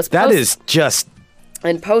these photos. That is just...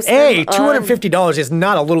 And post them $250 is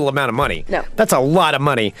not a little amount of money. No. That's a lot of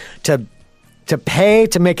money to pay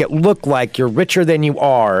to make it look like you're richer than you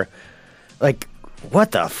are. Like,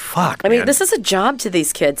 What the fuck, I mean, man? this is a job to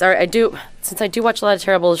these kids. Since I do watch a lot of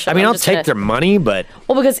terrible shows. I mean, I'll take their money, but...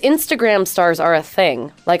 Well, because Instagram stars are a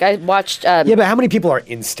thing. Like, I watched... yeah, but how many people are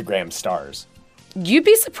Instagram stars? You'd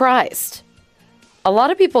be surprised. A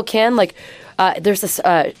lot of people can, like... there's this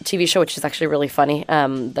TV show, which is actually really funny,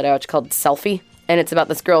 that I watch called Selfie. And it's about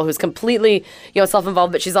this girl who's completely,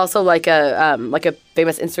 self-involved, but she's also like a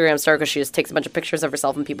famous Instagram star because she just takes a bunch of pictures of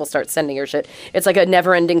herself and people start sending her shit. It's like a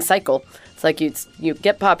never-ending cycle. It's like you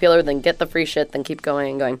get popular, then get the free shit, then keep going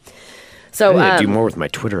and going. So I need to do more with my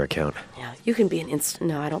Twitter account. Yeah, you can be an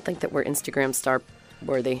No, I don't think that we're Instagram star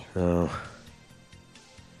worthy. Oh.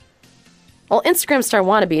 Well, Instagram star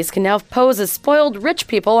wannabes can now pose as spoiled rich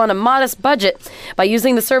people on a modest budget by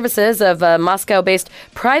using the services of a Moscow-based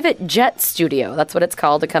private jet studio. That's what it's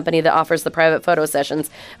called, a company that offers the private photo sessions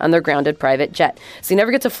on their grounded private jet. So you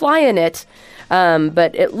never get to fly in it,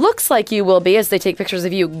 but it looks like you will be as they take pictures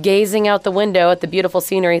of you gazing out the window at the beautiful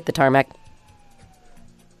scenery, the tarmac,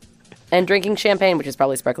 and drinking champagne, which is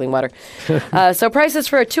probably sparkling water. So prices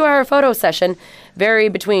for a 2-hour photo session vary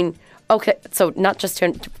between... Okay, so not just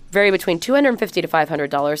vary between $250 to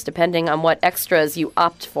 $500, depending on what extras you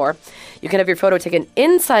opt for. You can have your photo taken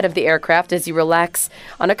inside of the aircraft as you relax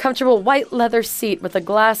on a comfortable white leather seat with a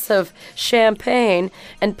glass of champagne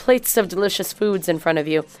and plates of delicious foods in front of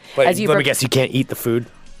you. But let me guess, you can't eat the food?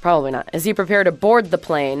 Probably not. As you prepare to board the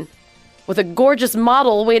plane, with a gorgeous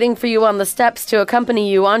model waiting for you on the steps to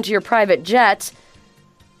accompany you onto your private jet...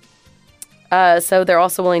 so they're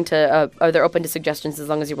also willing to, they're open to suggestions as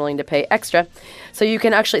long as you're willing to pay extra. So you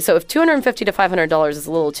can actually, so if $250 to $500 is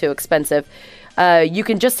a little too expensive, you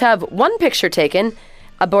can just have one picture taken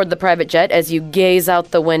aboard the private jet as you gaze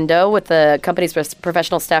out the window with the company's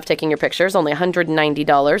professional staff taking your pictures, only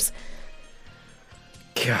 $190.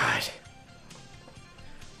 God.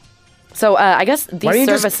 So I guess these Why don't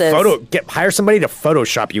you services... just hire somebody to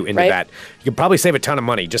Photoshop you into Right? that? You could probably save a ton of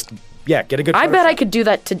money. Just, get a good I bet Photoshop. I could do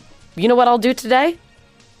that to... You know what I'll do today?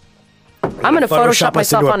 I'm going to Photoshop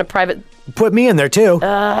myself on a private... Put me in there, too. If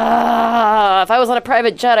I was on a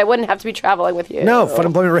private jet, I wouldn't have to be traveling with you. No, Fun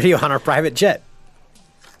Employment Radio on our private jet.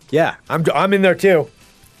 Yeah, I'm in there, too.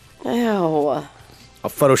 Ew. I'll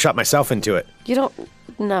Photoshop myself into it. You don't...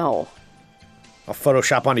 No. I'll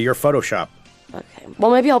Photoshop onto your Photoshop. Okay.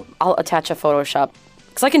 Well, maybe I'll attach a Photoshop.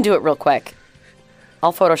 Because I can do it real quick.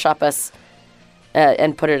 I'll Photoshop us...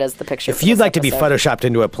 and put it as the picture. If you'd like to be Photoshopped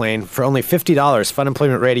into a plane, for only $50, Fun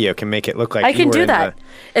Employment Radio can make it look like I can do that.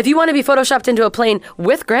 If you want to be Photoshopped into a plane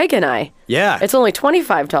with Greg and I, it's only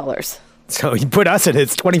 $25. So you put us in it,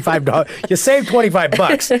 it's $25. You save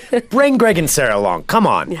 $25. Bring Greg and Sarah along. Come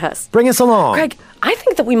on. Yes. Bring us along. Greg, I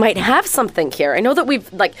think that we might have something here. I know that we've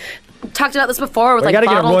talked about this before with we gotta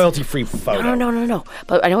bottled... get a royalty-free photo. No.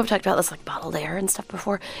 But I know we've talked about this bottled air and stuff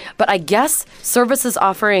before. But I guess services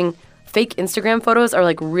offering fake Instagram photos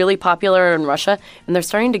are really popular in Russia, and they're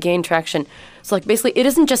starting to gain traction. So basically it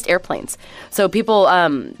isn't just airplanes. So people,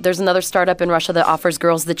 there's another startup in Russia that offers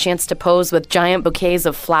girls the chance to pose with giant bouquets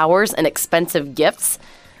of flowers and expensive gifts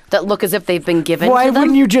that look as if they've been given to them. Why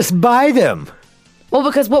wouldn't you just buy them? Well,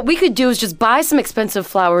 because what we could do is just buy some expensive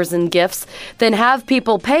flowers and gifts, then have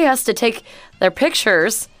people pay us to take their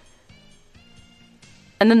pictures,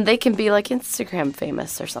 and then they can be Instagram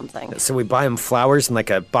famous or something. So we buy them flowers and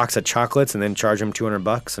a box of chocolates and then charge them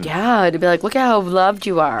 $200. And yeah, to be look at how loved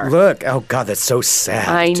you are. Look, oh God, that's so sad.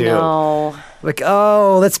 I know.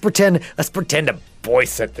 Let's pretend a boy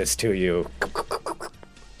sent this to you.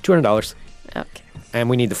 $200. Okay. And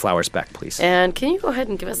we need the flowers back, please. And can you go ahead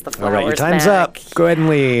and give us the flowers All right, your time's back? up. Go ahead and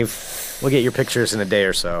leave. We'll get your pictures in a day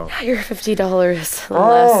or so. You're $50 less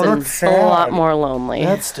and that's a sad. lot more lonely.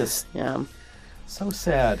 That's just Yeah. so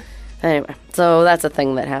sad. Anyway, so that's a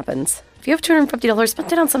thing that happens. If you have $250,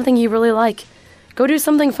 spend it on something you really like. Go do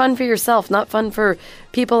something fun for yourself, not fun for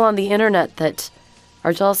people on the internet that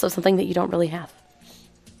are jealous of something that you don't really have.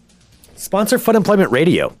 Sponsor Fun Employment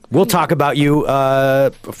Radio. We'll talk about you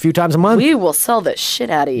a few times a month. We will sell the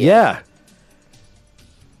shit out of you. Yeah.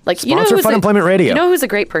 Sponsor Fun Employment Radio. You know who's a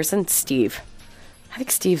great person? Steve. I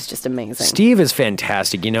think Steve's just amazing. Steve is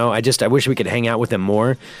fantastic. I wish we could hang out with him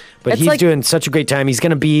more. But It's he's doing such a great time. He's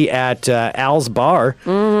going to be at Al's Bar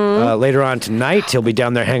later on tonight. He'll be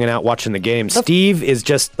down there hanging out watching the game. Steve is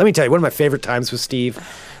just, let me tell you, one of my favorite times with Steve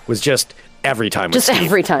was just every time. Just with Steve.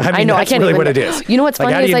 every time. I, mean, I know. That's I can't really even. what it is. You know what's like,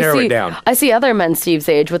 funny how do you is narrow it down? I see other men Steve's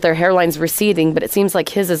age with their hairlines receding, but it seems like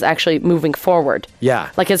his is actually moving forward. Yeah.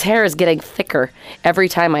 Like his hair is getting thicker every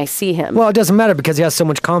time I see him. Well, it doesn't matter because he has so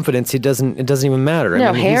much confidence. It doesn't even matter.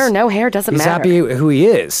 No hair doesn't he's matter. He's happy who he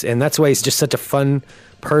is, and that's why he's just such a fun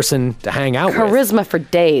person to hang out with. Charisma for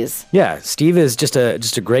days. Yeah, Steve is just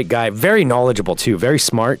a great guy. Very knowledgeable too. Very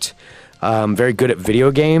smart. Very good at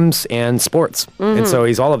video games and sports, and so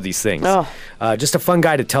he's all of these things. Oh. Just a fun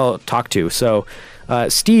guy to talk to. So,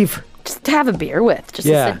 Steve, just to have a beer with, just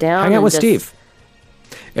to sit down, hang out with just... Steve.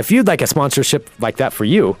 If you'd like a sponsorship like that for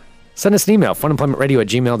you, send us an email,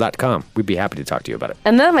 funemploymentradio@gmail.com. We'd be happy to talk to you about it.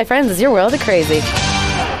 And that, my friends, is your world of crazy.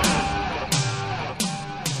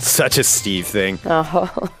 Such a Steve thing.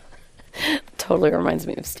 Oh, totally reminds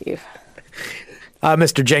me of Steve.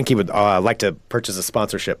 Mr. Jenke would like to purchase a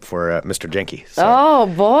sponsorship for Mr. Jenke. So Oh,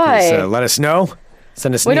 boy. let us know.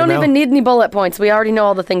 Send us an We email. don't even need any bullet points. We already know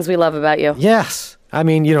all the things we love about you. Yes. I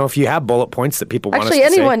mean, if you have bullet points that people want us to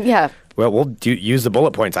anyone, say, yeah. well, we'll use the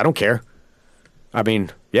bullet points. I don't care. I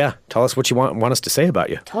mean, yeah, tell us what you want us to say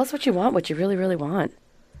about you. Tell us what you want, what you really, really want.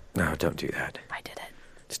 No, don't do that. I did it.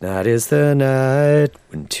 Tonight is the night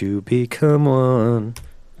when two become one.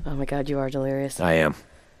 Oh, my God, you are delirious. I am.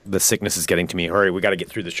 The sickness is getting to me. Hurry, we got to get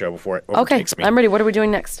through the show before it Okay, overtakes me. I'm ready. What are we doing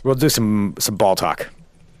next? We'll do some ball talk.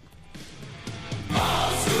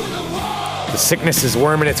 The sickness is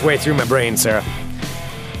worming its way through my brain, Sarah.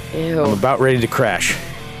 Ew. I'm about ready to crash.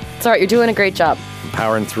 It's all right. You're doing a great job. I'm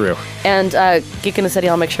powering through. And Geek in the City,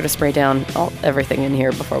 I'll make sure to spray down everything in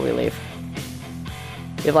here before we leave.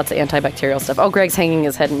 We have lots of antibacterial stuff. Oh, Greg's hanging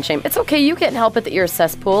his head in shame. It's okay. You can't help it that you're a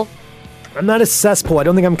cesspool. I'm not a cesspool. I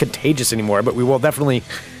don't think I'm contagious anymore, but we will definitely...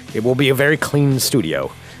 It will be a very clean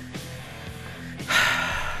studio.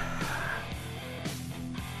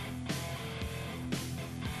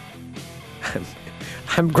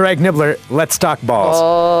 I'm Greg Nibbler. Let's talk balls.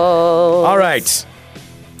 Oh. All right.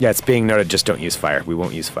 Yeah, it's being noted. Just don't use fire. We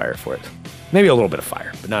won't use fire for it. Maybe a little bit of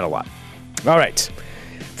fire, but not a lot. All right.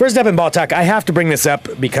 First up in ball talk, I have to bring this up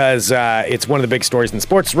because it's one of the big stories in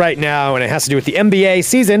sports right now, and it has to do with the NBA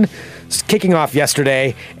season kicking off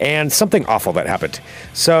yesterday and something awful that happened.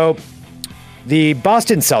 So the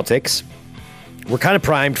Boston Celtics were kind of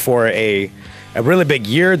primed for a really big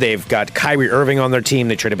year. They've got Kyrie Irving on their team.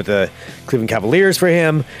 They traded with the Cleveland Cavaliers for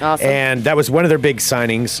him. Awesome. And that was one of their big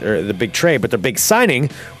signings, or the big trade, but their big signing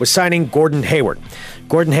was signing Gordon Hayward.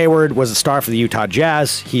 Gordon Hayward was a star for the Utah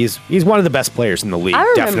Jazz. He's one of the best players in the league, I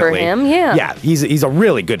remember definitely. him, yeah. Yeah, he's a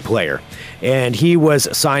really good player. And he was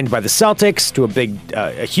signed by the Celtics to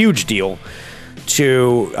a huge deal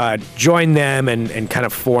to join them and kind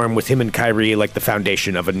of form with him and Kyrie like the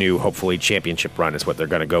foundation of a new, hopefully, championship run is what they're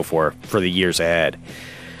going to go for the years ahead.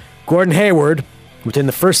 Gordon Hayward, within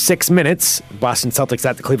the first 6 minutes, Boston Celtics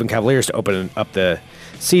at the Cleveland Cavaliers to open up the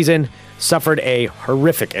season, suffered a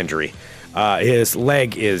horrific injury. His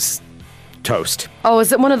leg is toast. Oh,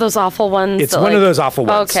 is it one of those awful ones? It's one of those awful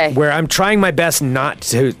ones. Okay. Where I'm trying my best not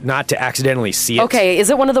to accidentally see it. Okay, is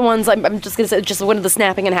it one of the ones, I'm just going to say, just one of the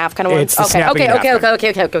snapping in half kind of ones? It's the snapping in half kind.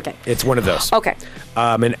 Okay. It's one of those. Okay.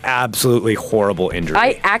 An absolutely horrible injury.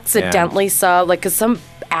 I accidentally saw, because some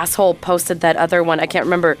asshole posted that other one. I can't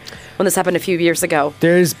remember when this happened a few years ago.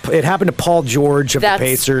 It happened to Paul George of the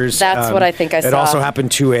Pacers. That's what I think I saw. It also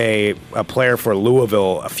happened to a player for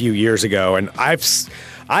Louisville a few years ago, and I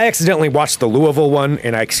accidentally watched the Louisville one,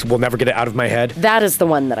 and I will never get it out of my head. That is the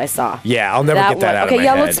one that I saw. Yeah, I'll never get that out of my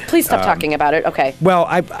head. Okay, yeah, please stop talking about it. Okay. Well,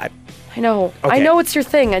 I know. Okay. I know it's your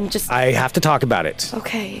thing. I have to talk about it.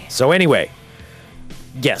 Okay. So anyway,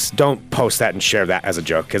 yes, don't post that and share that as a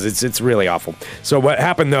joke because it's really awful. So what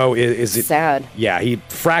happened though is it sad. Yeah, he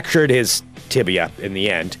fractured his tibia in the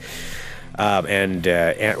end,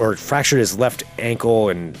 or fractured his left ankle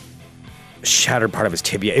and shattered part of his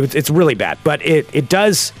tibia. It's really bad, but it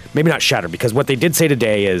does maybe not shatter because what they did say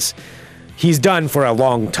today is he's done for a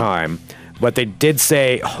long time. But they did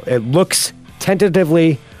say it looks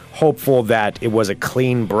tentatively hopeful that it was a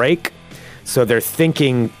clean break, so they're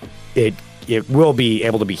thinking it will be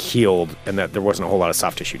able to be healed and that there wasn't a whole lot of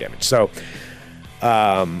soft tissue damage. So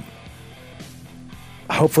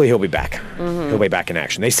hopefully he'll be back. Mm-hmm. He'll be back in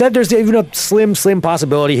action. They said there's even a slim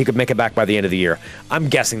possibility he could make it back by the end of the year. I'm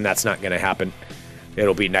guessing that's not going to happen.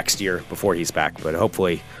 It'll be next year before he's back, but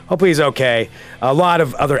hopefully he's okay. A lot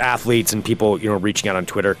of other athletes and people, reaching out on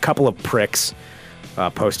Twitter. A couple of pricks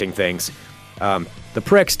posting things. The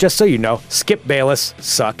pricks, just so you know, Skip Bayless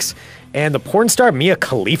sucks, and the porn star Mia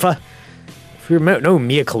Khalifa. If you know who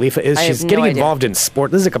Mia Khalifa is, she's getting involved in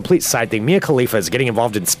sport. This is a complete side thing. Mia Khalifa is getting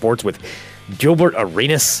involved in sports with Gilbert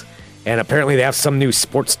Arenas, And apparently they have some new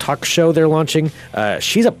sports talk show they're launching.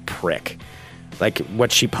 She's a prick, like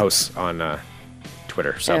what she posts on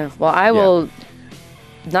Twitter. So, yeah. Well, I will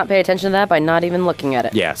not pay attention to that by not even looking at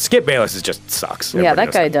it. Yeah, Skip Bayless just sucks. Yeah,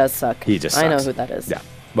 that guy does suck. He just sucks. I know who that is. Yeah,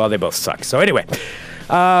 well, they both suck. So anyway,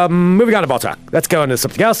 moving on to ball talk. Let's go into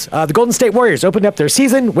something else. The Golden State Warriors opened up their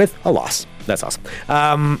season with a loss. That's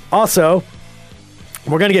awesome. Also,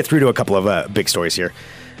 we're going to get through to a couple of big stories here.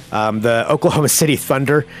 The Oklahoma City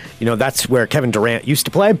Thunder, that's where Kevin Durant used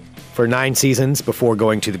to play for 9 seasons before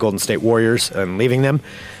going to the Golden State Warriors and leaving them.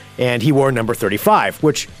 And he wore number 35,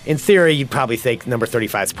 which in theory you'd probably think number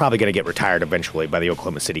 35 is probably going to get retired eventually by the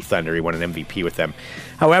Oklahoma City Thunder. He won an MVP with them.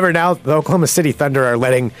 However, now the Oklahoma City Thunder are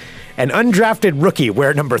letting an undrafted rookie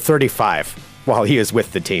wear number 35 while he is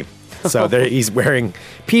with the team. So he's wearing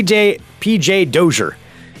PJ Dozier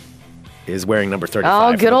is wearing number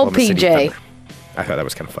 35. Oh, good old PJ. I thought that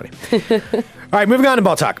was kind of funny. All right, moving on to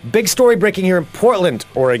ball talk. Big story breaking here in Portland,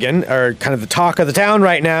 Oregon, or kind of the talk of the town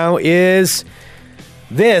right now is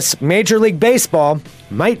this Major League Baseball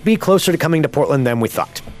might be closer to coming to Portland than we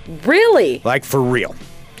thought. Really? Like, for real.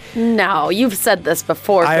 No, you've said this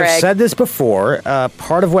before, Greg. I've said this before.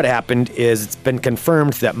 Part of what happened is it's been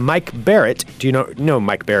confirmed that Mike Barrett, do you know who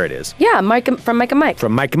Mike Barrett is? Yeah, from Mike and Mike.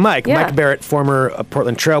 From Mike and Mike. Yeah. Mike Barrett, former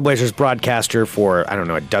Portland Trailblazers broadcaster for, I don't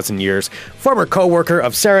know, a dozen years. Former co-worker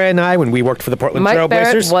of Sarah and I when we worked for the Portland Mike Trailblazers.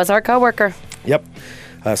 Barrett was our co-worker. Yep.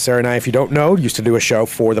 Sarah and I, if you don't know, used to do a show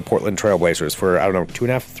for the Portland Trailblazers for, I don't know,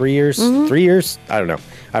 2.5, 3 years? Mm-hmm. 3 years? I don't know.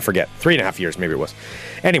 I forget. 3.5 years, maybe it was.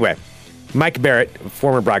 Anyway, Mike Barrett,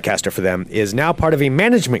 former broadcaster for them, is now part of a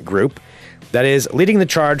management group that is leading the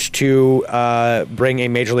charge to bring a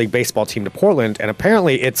Major League Baseball team to Portland, and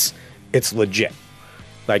apparently it's legit.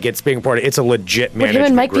 Like, it's being reported, it's a legit management group. Would him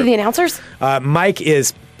and Mike be the announcers? Mike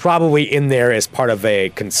is probably in there as part of a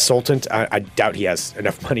consultant. I doubt he has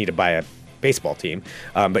enough money to buy a baseball team,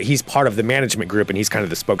 but he's part of the management group, and he's kind of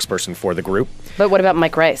the spokesperson for the group. But what about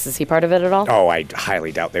Mike Rice? Is he part of it at all? Oh, I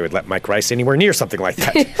highly doubt they would let Mike Rice anywhere near something like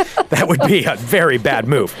that. That would be a very bad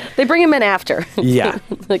move. They bring him in after. Yeah.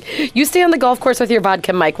 Like, you stay on the golf course with your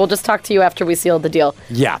vodka, Mike. We'll just talk to you after we seal the deal.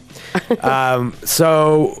 Yeah.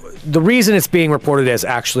 So the reason it's being reported as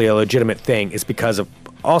actually a legitimate thing is because of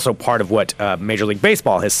also part of what Major League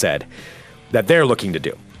Baseball has said that they're looking to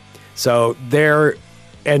do. So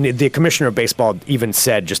and the commissioner of baseball even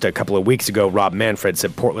said just a couple of weeks ago, Rob Manfred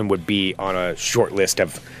said Portland would be on a short list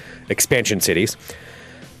of expansion cities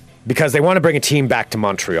because they want to bring a team back to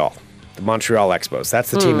Montreal, the Montreal Expos.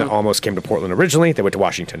 That's the team that almost came to Portland originally. They went to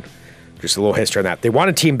Washington. Just a little history on that. They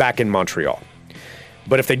want a team back in Montreal.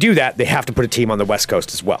 But if they do that, they have to put a team on the West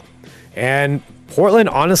Coast as well. And Portland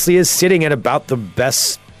honestly is sitting at about the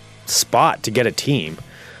best spot to get a team.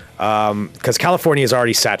 Because California is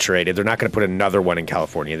already saturated. They're not going to put another one in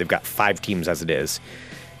California. They've got 5 teams as it is.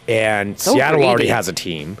 And so Seattle greedy. already has a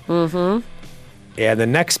team. Mm-hmm. And the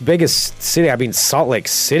next biggest city, I mean, Salt Lake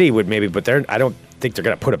City would maybe, but I don't think they're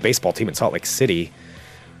going to put a baseball team in Salt Lake City.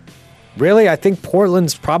 Really, I think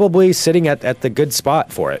Portland's probably sitting at the good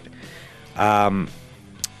spot for it. And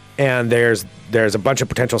there's a bunch of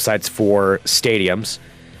potential sites for stadiums.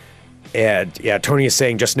 And yeah, Tony is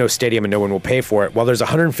saying just no stadium and no one will pay for it. Well, there's a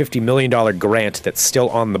 $150 million grant that's still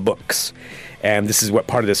on the books. And this is what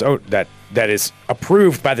part of this that is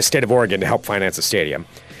approved by the state of Oregon to help finance a stadium.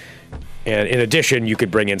 And in addition, you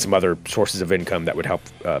could bring in some other sources of income that would help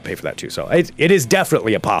pay for that too. So it is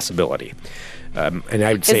definitely a possibility. And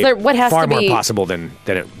I would say far more possible than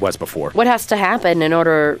it was before. What has to happen in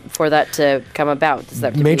order for that to come about?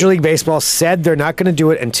 Major League Baseball said they're not going to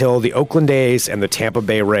do it until the Oakland A's and the Tampa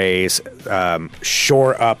Bay Rays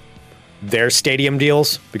shore up their stadium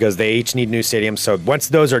deals because they each need new stadiums. So once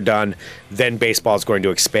those are done, then baseball is going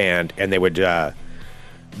to expand, and they would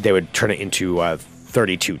turn it into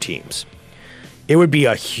 32 teams. It would be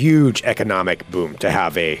a huge economic boom to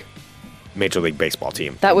have a Major League Baseball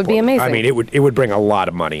team. That would be amazing. I mean, it would bring a lot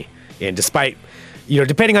of money in, despite,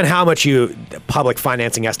 depending on how much public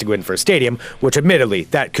financing has to go in for a stadium, which admittedly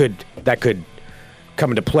that could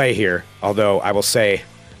come into play here. Although I will say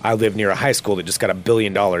I live near a high school that just got $1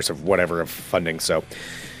 billion of funding, so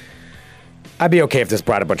I'd be okay if this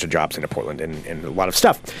brought a bunch of jobs into Portland and a lot of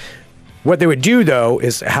stuff. What they would do though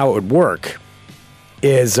is how it would work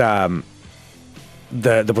is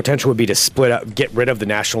the potential would be to split up, get rid of the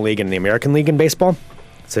National League and the American League in baseball.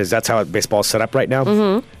 So that's how baseball is set up right now.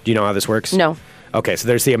 Mm-hmm. Do you know how this works? No. Okay, so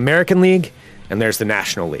there's the American League and there's the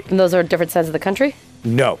National League. And those are different sides of the country?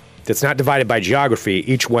 No, it's not divided by geography.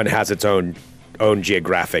 Each one has its own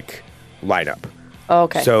geographic lineup. Oh,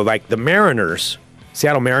 okay. So like the Mariners,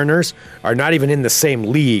 Seattle Mariners, are not even in the same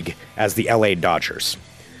league as the LA Dodgers.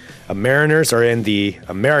 Mariners are in the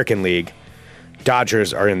American League.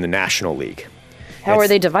 Dodgers are in the National League. How are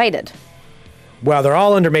they divided? Well, they're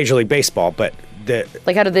all under Major League Baseball, but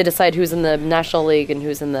like, how do they decide who's in the National League and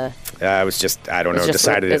who's in the... it was just, I don't know,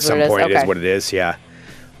 decided at some point okay. It is what it is, yeah.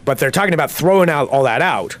 But they're talking about throwing out all that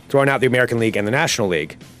out, throwing out the American League and the National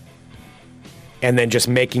League, and then just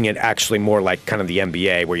making it actually more like kind of the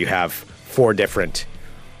NBA, where you have 4 different,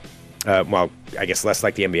 well, I guess less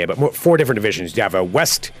like the NBA, but 4 different divisions. You have a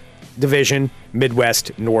West Division,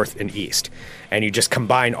 Midwest, North, and East. And you just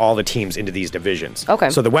combine all the teams into these divisions. Okay.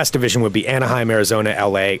 So the West Division would be Anaheim, Arizona,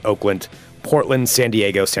 LA, Oakland, Portland, San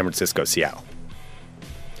Diego, San Francisco, Seattle.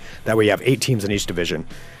 That way you have 8 teams in each division.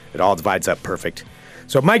 It all divides up perfect.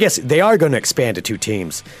 So my guess, they are going to expand to 2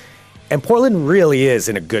 teams. And Portland really is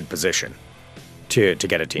in a good position to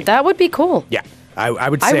get a team. That would be cool. Yeah. I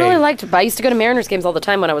would say... I really liked... I used to go to Mariners games all the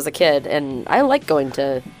time when I was a kid, and I like going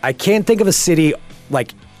to... I can't think of a city,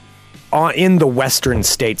 like, in the western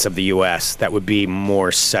states of the U.S. that would be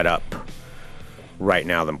more set up right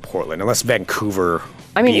now than Portland, unless Vancouver...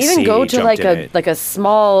 I mean, BC even go to like a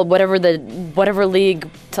small whatever league,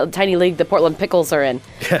 tiny league the Portland Pickles are in.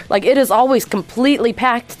 Like, it is always completely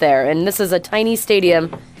packed there, and this is a tiny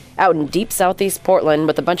stadium out in deep southeast Portland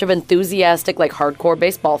with a bunch of enthusiastic, like, hardcore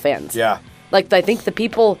baseball fans. Yeah. Like, I think the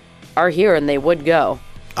people are here and they would go.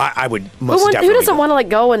 I would most definitely. Who doesn't want to, like,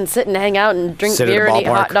 go and sit and hang out and drink beer and eat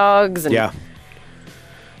hot dogs? And Yeah.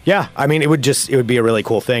 I mean, it would be a really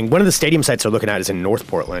cool thing. One of the stadium sites they're looking at is in North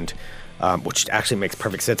Portland. Which actually makes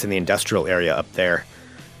perfect sense in the industrial area up there.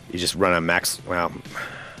 You just run a max... Well,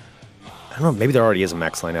 I don't know. Maybe there already is a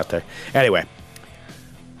max line out there. Anyway,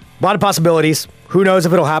 a lot of possibilities. Who knows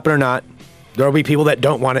if it'll happen or not. There will be people that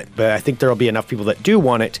don't want it, but I think there will be enough people that do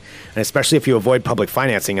want it. And especially if you avoid public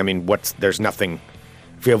financing. I mean, there's nothing...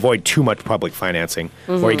 If you avoid too much public financing,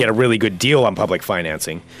 or you get a really good deal on public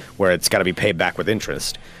financing, where it's got to be paid back with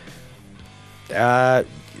interest, I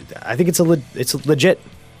think it's legit.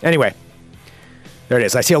 Anyway... There it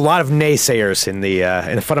is. I see a lot of naysayers in the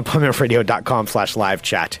funemploymentradio.com/live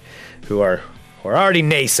chat who are already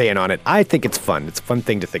naysaying on it. I think it's fun. It's a fun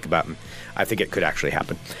thing to think about, and I think it could actually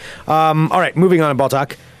happen. All right, moving on in ball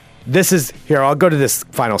talk. I'll go to this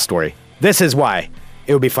final story. This is why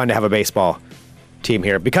it would be fun to have a baseball team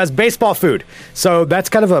here, because baseball food. So that's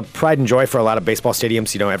kind of a pride and joy for a lot of baseball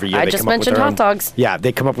stadiums. You know, every year I just mentioned hot dogs. Yeah,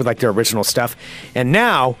 they come up with like their original stuff. And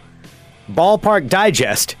now Ballpark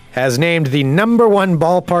Digest has named the #1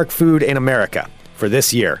 ballpark food in America for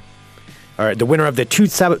this year. All right, the winner of the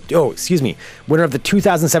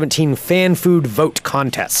 2017 Fan Food Vote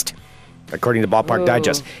Contest, according to Ballpark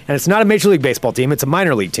Digest. And it's not a Major League Baseball team, it's a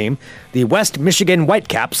minor league team, the West Michigan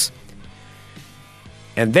Whitecaps.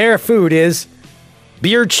 And their food is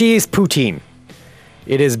beer cheese poutine.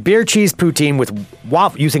 It is beer cheese poutine with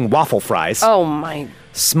using waffle fries. Oh my!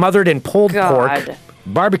 Smothered in pulled pork,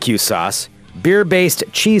 barbecue sauce, beer-based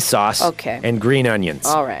cheese sauce, and green onions.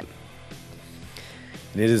 All right.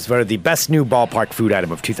 It is voted the best new ballpark food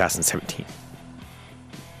item of 2017.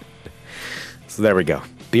 So there we go.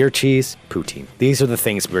 Beer cheese poutine. These are the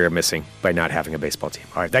things we're missing by not having a baseball team.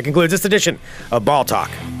 All right, that concludes this edition of Ball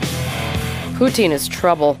Talk. Poutine is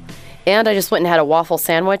trouble. And I just went and had a waffle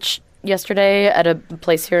sandwich yesterday at a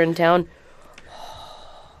place here in town.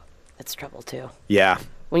 It's trouble, too. Yeah.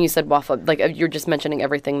 When you said waffle, like, you're just mentioning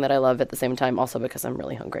everything that I love at the same time, also because I'm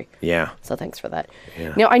really hungry. Yeah. So thanks for that.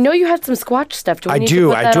 Yeah. Now, I know you had some Squatch stuff. I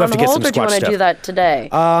do have to get some Squatch stuff. Or do you want to do that today?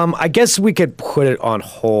 I guess we could put it on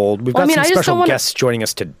hold. We've got some special guests joining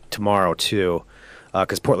us tomorrow, too,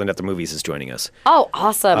 because Portland at the Movies is joining us. Oh,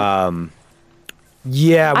 awesome.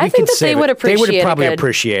 Yeah, I think that they would appreciate it. They would probably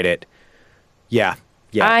appreciate it. Yeah.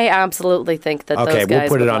 Yeah. I absolutely think that those guys we'll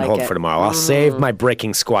put it on like hold for tomorrow. I'll save my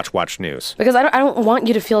breaking Squatch Watch news. Because I don't want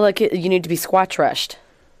you to feel like you need to be Squatch rushed.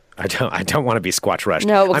 I don't want to be Squatch rushed.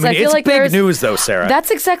 No, because I feel it's like big news though, Sarah.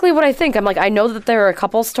 That's exactly what I think. I'm like, I know that there are a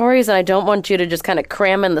couple stories, and I don't want you to just kind of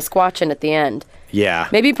cram in the Squatch in at the end. Yeah.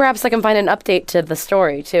 Maybe perhaps I can find an update to the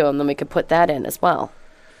story too, and then we could put that in as well.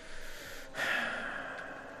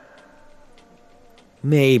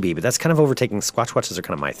 Maybe, but that's kind of overtaking. Squatch Watches are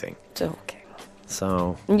kind of my thing. Okay.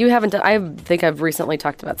 So you haven't. I think I've recently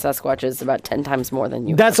talked about Sasquatches about 10 times more than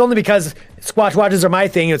you. That's only because Squatch Watches are my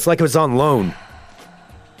thing. It's like it was on loan.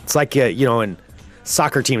 It's like in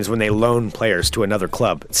soccer teams when they loan players to another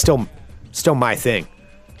club. It's still my thing.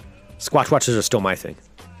 Squatch Watches are still my thing.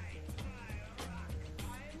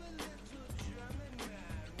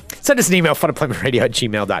 Send us an email,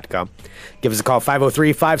 funemploymentradio@gmail.com. Give us a call,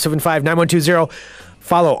 503-575-9120.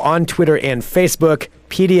 Follow on Twitter and Facebook,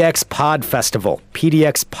 PDX Pod Festival.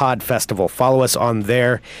 PDX Pod Festival. Follow us on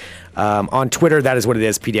there. On Twitter, that is what it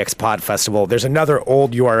is, PDX Pod Festival. There's another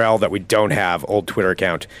old URL that we don't have, old Twitter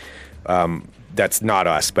account. That's not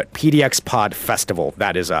us, but PDX Pod Festival,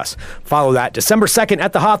 that is us. Follow that. December 2nd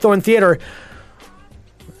at the Hawthorne Theater.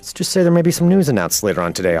 Let's just say there may be some news announced later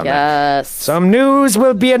on today on that. Yes. Some news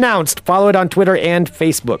will be announced. Follow it on Twitter and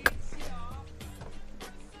Facebook.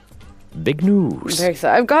 Big news. Very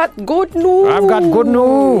excited. I've got good news. I've got good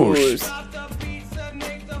news.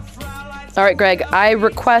 All right, Greg, I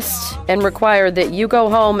request and require that you go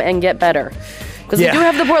home and get better. Because we do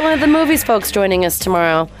have the Portland at the Movies folks joining us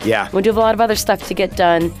tomorrow. Yeah. We do have a lot of other stuff to get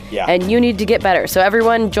done. Yeah. And you need to get better. So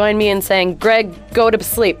everyone join me in saying, Greg, go to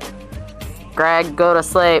sleep. Greg, go to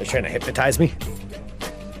sleep. You're trying to hypnotize me?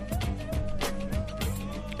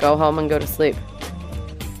 Go home and go to sleep.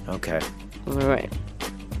 Okay. All right.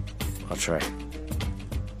 I'll try.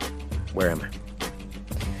 Where am I?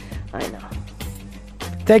 I know.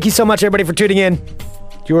 Thank you so much, everybody, for tuning in.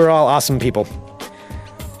 You are all awesome people.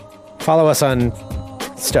 Follow us on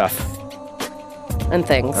stuff. And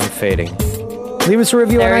things. I'm fading. Leave us a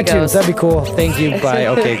review There on he iTunes. goes. That'd be cool. Thank you. Bye.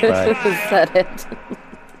 Okay, bye. Is that it?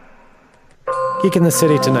 Geek in the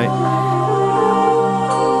City tonight.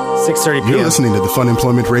 6:30 p.m. You're listening to the Fun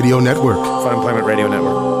Employment Radio Network. Fun Employment Radio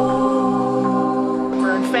Network.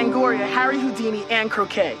 Fangoria, Harry Houdini, and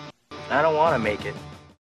Croquet. I don't want to make it.